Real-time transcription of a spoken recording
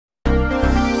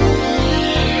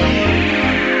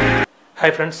Hi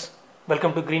friends,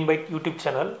 welcome to Green Byte YouTube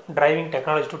channel Driving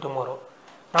Technology to Tomorrow.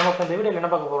 நாம இப்ப இந்த வீடியோல என்ன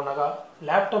பார்க்க போறோம்னாக்கா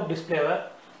லேப்டாப் டிஸ்ப்ளேவை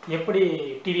எப்படி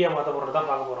டிவியா மாத்த போறத தான்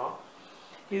பார்க்க போறோம்.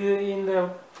 இது இந்த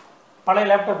பழைய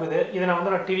லேப்டாப் இதை நான்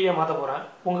வந்து டிவியா மாத்த போறேன்.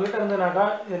 உங்ககிட்ட இருந்தனாக்கா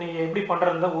இதை நீங்க எப்படி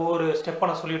பண்றதுன்னு ஒவ்வொரு ஸ்டெப்பா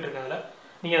நான் சொல்லிட்டு இருக்கேன்ல.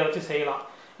 நீங்க அதை வச்சு செய்யலாம்.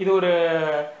 இது ஒரு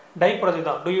டை ப்ராஜெக்ட்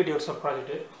தான், do it yourself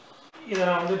ப்ராஜெக்ட். இதை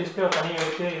நான் வந்து டிஸ்ப்ளே தனியா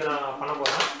எடுத்து இதை நான் பண்ண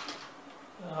போறேன்.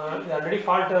 இது ஆல்ரெடி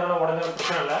ஃபால்ட் எதனா உடனே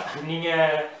பிரச்சனை இல்லை. நீங்க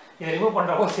இதை ரிமூவ்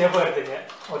பண்ணுறப்போ சேஃபாக எடுத்துங்க,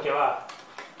 ஓகேவா?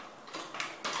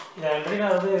 இதை ஆல்ரெடி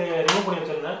நான் வந்து ரிமூவ் பண்ணி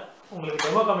வச்சுருந்தேன். உங்களுக்கு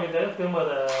டெமோ காமிக்கிறத திரும்ப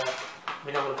அதை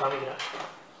நான் உங்களுக்கு காமிக்கிறேன்.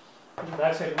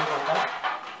 பேக் சைடு ரிமூவ் பண்ணிட்டேன்.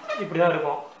 இப்படி தான்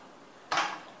இருக்கும்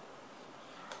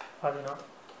பார்த்தீங்கன்னா.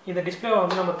 இந்த டிஸ்பிளேவை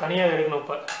வந்து நம்ம தனியாக எடுக்கணும்.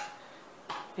 இப்போ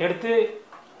எடுத்து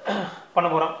பண்ண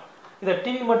போகிறோம். இதை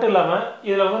டிவி மட்டும் இல்லாமல்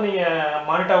இதில் வந்து நீங்கள்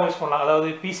மானிட்டராக யூஸ் பண்ணலாம். அதாவது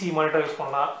பிசி மானிட்டராக யூஸ்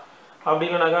பண்ணலாம். அப்படி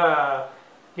இல்லைனாக்கா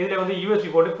இதில் வந்து யூஎஸ்பி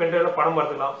போட்டு பென்ட்ரைவில் படம்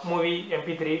பார்த்துக்கலாம். மூவி,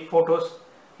 MP3, ஃபோட்டோஸ்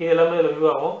இது எல்லாமே இதில் வியூ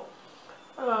ஆகும்.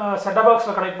 செட்டப்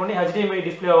பாக்ஸில் கனெக்ட் பண்ணி HDMI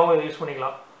டிஸ்பிளேவாகவும் இதை யூஸ்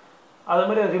பண்ணிக்கலாம். அது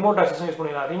மாதிரி ரிமோட் ஆக்சஸும் யூஸ்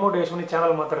பண்ணிக்கலாம். ரிமோட் யூஸ் பண்ணி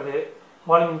சேனல் மாற்றுறது,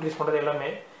 வால்யூம் இன்க்ரீஸ் பண்ணுறது எல்லாமே.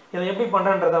 இதை எப்படி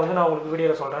பண்ணுறன்றதை வந்து நான் உங்களுக்கு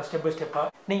வீடியோவில் சொல்கிறேன், ஸ்டெப் பை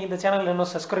ஸ்டெப்பாக. நீங்கள் இந்த சேனலில்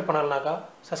இன்னும் சப்ஸ்கிரைப் பண்ணலனாக்கா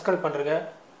சப்ஸ்கிரைப் பண்ணுறங்க,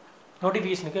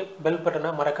 நோட்டிஃபிகேஷனுக்கு பெல்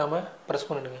பட்டனை மறக்காமல் ப்ரெஸ்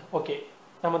பண்ணிடுங்க. ஓகே,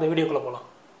 நம்ம இந்த வீடியோக்குள்ளே போகலாம்.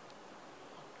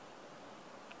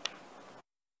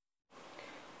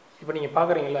 இப்போ நீங்கள்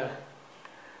பார்க்குறீங்களா,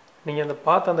 நீங்கள் அந்த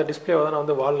பார்த்த அந்த டிஸ்பிளேவை தான் நான்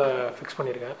வந்து வாலில் ஃபிக்ஸ்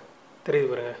பண்ணியிருக்கேன். தெரியுது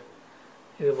பாருங்கள்,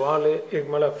 இது வாலு.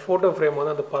 இதுக்கு மேலே ஃபோட்டோ ஃப்ரேம்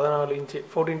வந்து அந்த 14 இன்ச்சு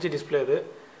 14 இன்ச்சு டிஸ்பிளே.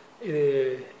 இது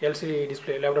LCD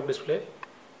டிஸ்பிளே, லேப்டாப் டிஸ்பிளே.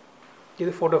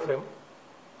 இது ஃபோட்டோ ஃப்ரேம்.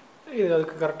 இது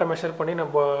அதுக்கு கரெக்டாக மெஷர் பண்ணி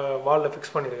நான் வாலில்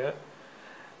ஃபிக்ஸ் பண்ணியிருக்கேன்.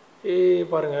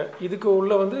 பாருங்கள், இதுக்கு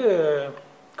உள்ளே வந்து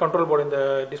கண்ட்ரோல் போர்டு, இந்த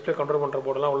டிஸ்பிளே கண்ட்ரோல் பண்ணுற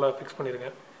போர்டெல்லாம் உள்ளே ஃபிக்ஸ்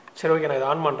பண்ணியிருக்கேன். சரி, ஓகே, நான்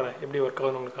இதை ஆன் பண்ணுறேன். எப்படி ஒர்க்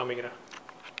ஆகுதுன்னு உங்களுக்கு காமிக்கிறேன்.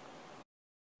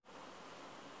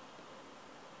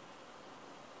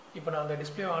 இப்போ நான் அந்த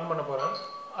டிஸ்பிளே ஆன் பண்ண போகிறேன்.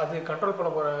 அது கண்ட்ரோல் பண்ண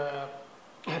போகிற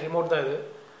ரிமோட் தான் இது.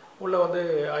 உள்ளே வந்து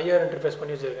IR இன்டர்ஃபேஸ்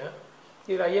பண்ணி வச்சுருக்கேன்.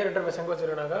 இதில் IR இன்டர்ஃபேஸ் எங்கே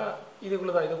வச்சுருக்கேனாக்கா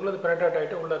இதுக்குள்ளே தான். இதுக்குள்ளே பெனட்ரேட்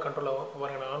ஆகிட்டு உள்ளே கண்ட்ரோல் ஆகும்.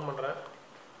 பாருங்கள், நான் ஆன் பண்ணுறேன்.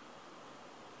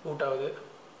 பூட் ஆகுது.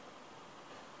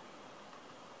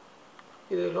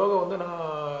 இது லோகோ வந்து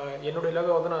நான் என்னுடைய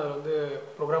லோகோ வந்து நான் அதில் வந்து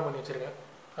ப்ரோக்ராம் பண்ணி வச்சுருக்கேன்.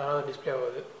 அதனால் டிஸ்பிளே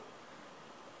ஆகுது.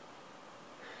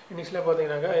 இனிஷியலாக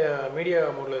பார்த்தீங்கன்னாக்கா மீடியா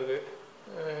மோடில் இருக்குது.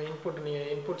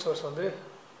 நீங்கள் இன்புட் சோர்ஸ் வந்து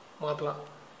மாற்றலாம்.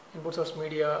 Input source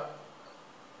media,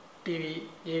 TV,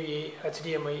 AVI,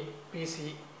 HDMI, PC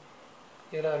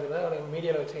இதெல்லாம் இருக்குது.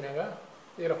 மீடியாவில் வச்சிங்கனாக்கா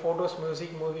இதில் ஃபோட்டோஸ்,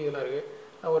 மியூசிக், மூவி இதெல்லாம் இருக்குது.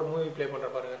 நான் ஒரு மூவி ப்ளே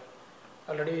பண்ணுறேன் பாருங்கள்.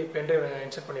 ஆல்ரெடி பென்ட்ரைவ்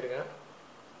இன்சர்ட் பண்ணியிருக்கேன்.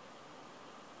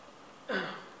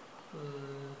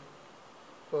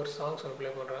 ஒரு சாங்ஸ் ஒன்று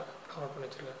ப்ளே பண்ணுறேன், டவுன்லோட் பண்ணி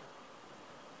வச்சுருக்கேன்.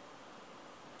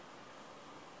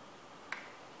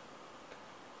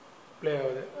 ப்ளே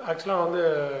ஆகுது. ஆக்சுவலாக வந்து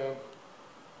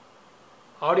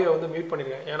ஆடியோ வந்து மியூட்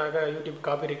பண்ணியிருக்கேன். ஏன்னாக்கா யூடியூப்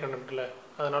காப்பி கண்டென்ட்டில்,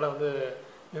 அதனால் வந்து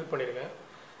மியூட் பண்ணியிருக்கேன்.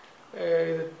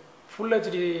 இது ஃபுல்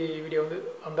HD வீடியோ வந்து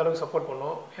அந்தளவுக்கு சப்போர்ட்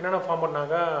பண்ணும். என்னென்ன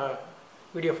ஃபார்மட்னாக்கா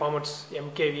video formats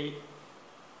MKV,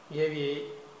 AVI,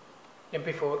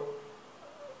 MP4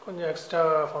 கொஞ்சம் எக்ஸ்ட்ரா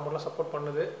ஃபார்மட்லாம் சப்போர்ட்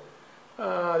பண்ணுது.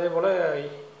 அதே போல்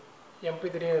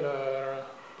MP3 இதில்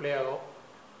ப்ளே ஆகும்.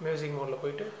 மியூசிக் மோடில்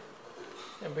போயிட்டு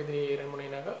MP3 ரன்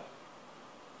பண்ணிங்கனாக்கா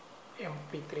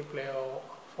MP3 ப்ளே ஆகும்.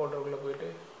 ஃபோட்டோக்குள்ளே போயிட்டு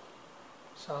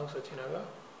சாங்ஸ் வச்சுனாக்கா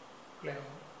ப்ளே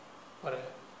ஆகும்.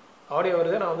 பாருங்கள், ஆடியோ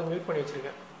வருது. நான் வந்து மியூட் பண்ணி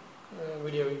வச்சுருக்கேன்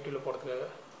வீடியோ யூடியூப்பில் போடுறதுக்காக.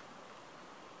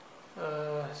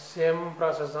 சேம்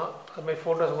ப்ராசஸ் தான். அதுமாதிரி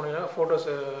ஃபோட்டோஸ் போனீங்கன்னா ஃபோட்டோஸ்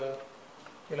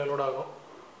இதில் லோட் ஆகும்.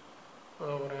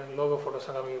 ஒரு லோகோ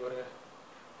ஃபோட்டோஸாக காமிக்க பாருங்கள்.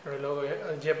 என்னுடைய லோகோ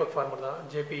அது JPEG ஃபார்மட் தான்,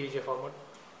 JPEG ஃபார்மட்.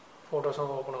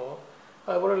 ஃபோட்டோஸும் ஓப்பன் ஆகும்.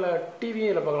 அதுபோல் இல்லை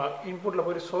டிவியும் இதில் பார்க்கலாம். இன்புட்டில்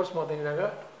போய்ட்டு சோர்ஸ் பார்த்தீங்கன்னாக்கா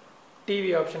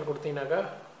டிவி ஆப்ஷன் கொடுத்தீங்கன்னாக்கா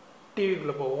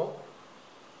டிவிக்குள்ளே போவோம்.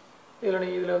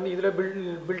 இதில் வந்து இதில்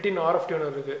பில்டின் RF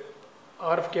டியூனர் இருக்குது.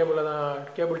 RF கேபிளில் தான்,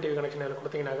 கேபிள் டிவி கனெக்ஷன் இதில்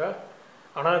கொடுத்தீங்கன்னாக்கா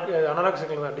அனலாக்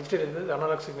சிக்னல் தான். டிஜிட்டல் இருக்குது,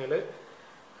 அனலாக் சிக்னலு.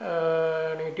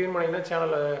 நீங்கள் டியூன் பண்ணிங்கன்னா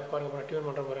சேனலில் பாருங்கள், டியூன்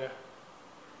பண்ணுற பாருங்கள்.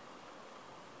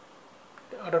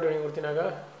 ஆட்டோ டியூனிங் கொடுத்தீங்கன்னாக்கா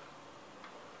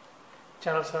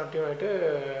சேனல்ஸ்லாம் டியூன் ஆகிட்டு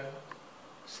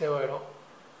சேவ் ஆகிடும்.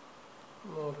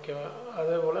 ஓகேவா?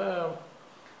 அதே போல்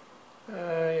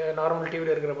நார்மல்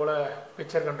டிவியில் இருக்கிற போல்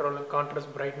picture control,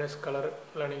 contrast, brightness, colour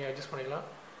எல்லாம் நீங்கள் அட்ஜஸ்ட் பண்ணிக்கலாம்.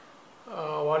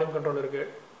 வால்யூம் கண்ட்ரோல் இருக்குது,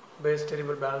 பேஸ்,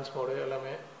 டெரிபிள், பேலன்ஸ் மோடு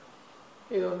எல்லாமே.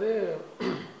 இது வந்து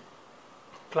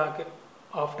clock,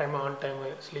 of time, on time,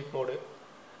 sleep mode.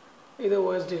 இது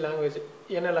OSD லாங்குவேஜ்.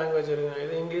 என்ன லாங்குவேஜ் இருக்குங்க,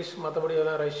 இது இங்கிலீஷ். மற்றபடி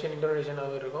இதெல்லாம் ரஷ்யன், இந்தோனேஷியன்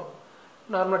அது இருக்கும்.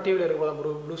 நார்மலாக டிவியில் இருக்கிற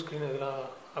போது ப்ளூ ஸ்க்ரீன் இதெல்லாம்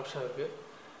ஆப்ஷன் இருக்குது.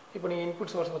 இப்போ நீங்கள்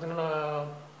இன்புட் சோர்ஸ் பார்த்தீங்கன்னா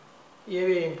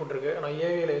AVI இன்புட் இருக்குது. ஆனால்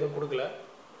AVIயில் எதுவும் கொடுக்கல.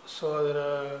 ஸோ அதில்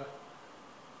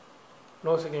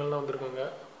நோ சிக்னல் தான் வந்திருக்குங்க.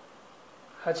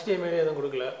 HDMI எதுவும்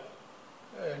கொடுக்கல.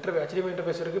 HDMI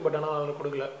இன்டர்ஃபேஸ் இருக்குது, பட் ஆனால் அதில்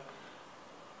கொடுக்கல.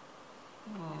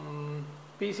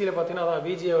 பிசியில் பார்த்தீங்கன்னா அதான்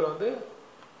VGAவில் வந்து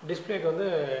டிஸ்பிளேக்கு வந்து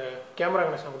கேமரா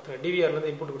கனெக்ஷன் கொடுத்துருக்கேன்.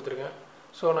 DVRலேருந்து இன்புட் கொடுத்துருக்கேன்.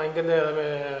 ஸோ நான் இங்கேருந்து எல்லாமே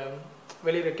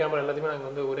வெளியே கேமரா எல்லாத்தையுமே நாங்கள்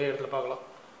வந்து ஒரே இடத்துல பார்க்கலாம்,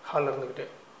 ஹாலில் இருந்துக்கிட்டு.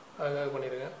 அதுக்காக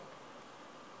பண்ணியிருக்கேன்.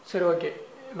 சரி, ஓகே.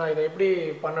 நான் இதை எப்படி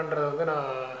பண்ணன்றதை வந்து நான்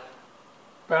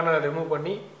பேனலை ரிமூவ்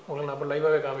பண்ணி உங்களுக்கு நான் இப்போ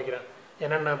லைவாகவே காமிக்கிறேன்.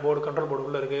 என்னென்ன போர்டு, கண்ட்ரோல் போர்டு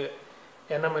உள்ளே இருக்குது,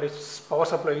 என்ன மாதிரி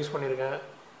பவர் சப்ளை யூஸ் பண்ணியிருக்கேன்,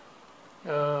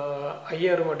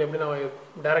 ஐஆர் ரிமோட் எப்படி நான்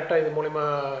டேரெக்டாக இது மூலிமா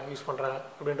யூஸ் பண்ணுறேன்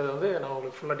அப்படின்றத வந்து நான்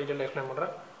உங்களுக்கு ஃபுல்லாக டீட்டெயிலாக எக்ஸ்பிளைன்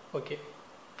பண்ணுறேன். ஓகே,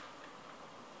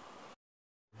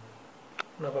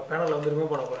 நான் இப்போ பேனலில் வந்து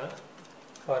ரிமூவ் பண்ண போகிறேன்.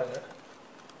 பாருங்கள்,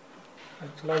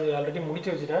 ஆக்சுவலாக இது ஆல்ரெடி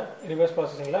முடிச்சு வச்சுட்டேன் ரிவர்ஸ்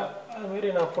ப்ராசஸிங்கில். அதுமாரி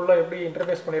நான் ஃபுல்லாக எப்படி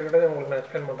இன்டர்ஃபேஸ் பண்ணியிருக்கிறத உங்களுக்கு நான்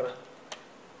எக்ஸ்பிளைன் பண்ணுறேன்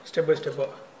ஸ்டெப் பை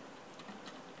ஸ்டெப்பாக.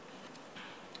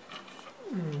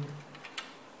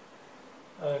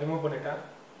 ரிமூவ் பண்ணிட்டேன்.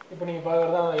 இப்போ நீங்கள்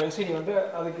பார்க்குறது தான் எல்சிடி வந்து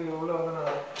அதுக்கு உள்ளே வந்து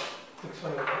நான் ஃபிக்ஸ்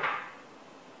பண்ணியிருக்கேன்.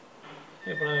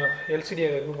 இப்போ நான் எல்சிடியை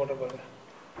ரிமூவ் பண்ணுற பாருங்கள்.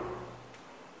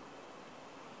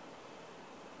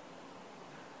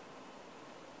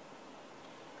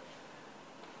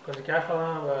 கொஞ்சம் கேர்ஃபுல்லாக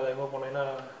தான் நம்ம அதை ரிமூவ் பண்ணோம், ஏன்னா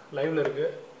லைவில் இருக்குது.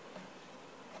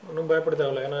 ஒன்றும் பயப்பட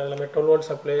தேவையில்லை, ஏன்னா எல்லாமே 12 வோல்ட்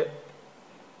சப்ளை.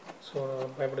 ஸோ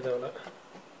பயப்பட தேவையில்லை,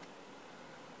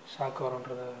 ஷாக்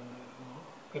வரும்ன்றது.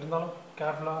 இருந்தாலும்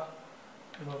கேர்ஃபுல்லாக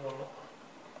ரிமூவ் பண்ணணும்.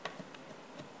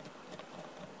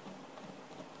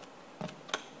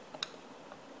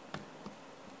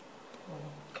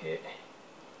 ஓகே,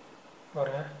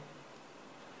 பாருங்கள்,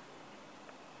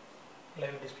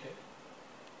 லைவ் டிஸ்பிளே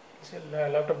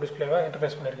லேப்டாப் டிஸ்பிளேவை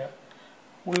இன்டர்ஃபேஸ் பண்ணியிருக்கேன்.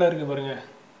 உள்ளே இருக்குது பாருங்கள்,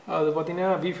 அது பார்த்தீங்கன்னா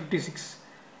V56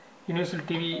 universal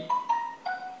TV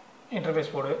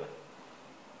interface board.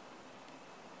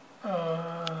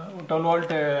 12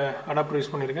 volt adapter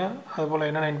use பண்ணியிருக்கேன். அதுபோல்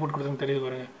என்னென்ன இன்புட் கொடுத்துன்னு தெரியுது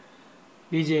பாருங்கள்.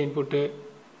 VGA இன்புட்டு,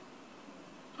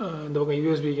 இந்த பக்கம்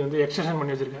யூஎஸ்பிக்கு வந்து எக்ஸ்டென்ஷன்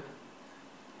பண்ணி வச்சுருக்கேன்,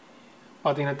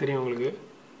 பார்த்தீங்கன்னா தெரியும் உங்களுக்கு.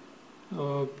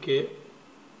 ஓகே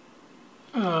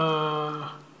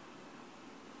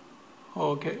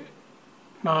ஓகே,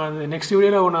 நான் இந்த நெக்ஸ்ட்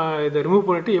வீடியோவில் நான் இதை ரிமூவ்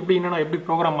பண்ணிவிட்டு எப்படி நான் எப்படி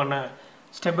ப்ரோக்ராம் பண்ணேன்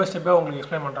ஸ்டெப் பை ஸ்டெப்பாக உங்களுக்கு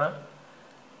எக்ஸ்பிளைன் பண்ணுறேன்.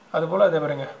 அதுபோல் அதை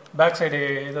பாருங்க, பேக் சைடு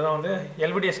இதை தான் வந்து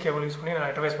LVDS கேபிள் யூஸ் பண்ணி நான்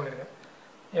இன்டர்ஃபேஸ் பண்ணியிருக்கேன்.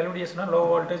 LVDSனால் லோ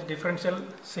வோல்டேஜ் டிஃபரன்ஷியல்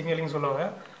சிக்னலிங் சொல்லுவாங்க.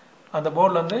 அந்த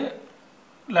போர்டில் வந்து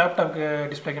லேப்டாப்க்கு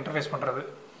டிஸ்பிளேக்கு இன்டர்ஃபேஸ் பண்ணுறது.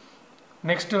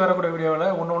 நெக்ஸ்ட்டு வரக்கூடிய வீடியோவில்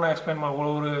ஒன்று எக்ஸ்பிளைன் பண்ண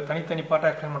ஒரு தனித்தனி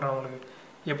பார்ட்டாக எக்ஸ்பிளைன் பண்ணுறேன் உங்களுக்கு.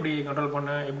 எப்படி கண்ட்ரோல் பண்ண,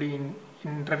 எப்படி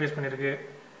இன்டர்ஃபேஸ் பண்ணியிருக்கு,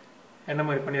 என்ன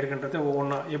மாதிரி பண்ணியிருக்குன்றது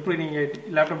ஒவ்வொன்றா. எப்படி நீங்கள்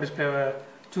லேப்டாப் டிஸ்பிளேவை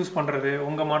சூஸ் பண்ணுறது,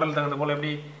 உங்கள் மாடல் தகுந்த போல்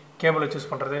எப்படி கேபிளை சூஸ்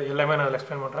பண்ணுறது, எல்லாமே நான் அதில்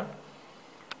எக்ஸ்பிளைன் பண்ணுறேன்.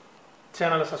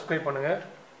 சேனலை சப்ஸ்கிரைப் பண்ணுங்கள்,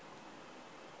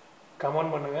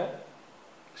 கமெண்ட் பண்ணுங்கள்,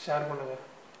 ஷேர் பண்ணுங்கள்.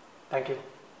 Thank you.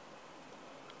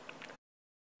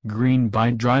 Green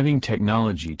Byte Driving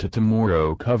Technology to Tomorrow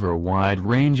cover a wide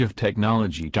range of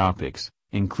technology topics,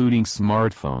 including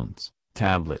smartphones,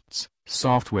 tablets,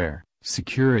 software,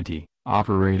 security,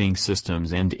 operating systems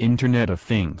and Internet of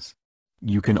Things.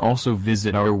 You can also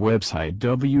visit our website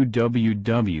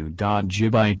www.gbyte.in.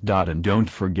 Don't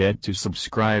forget to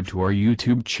subscribe to our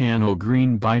YouTube channel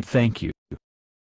Green Byte. Thank you.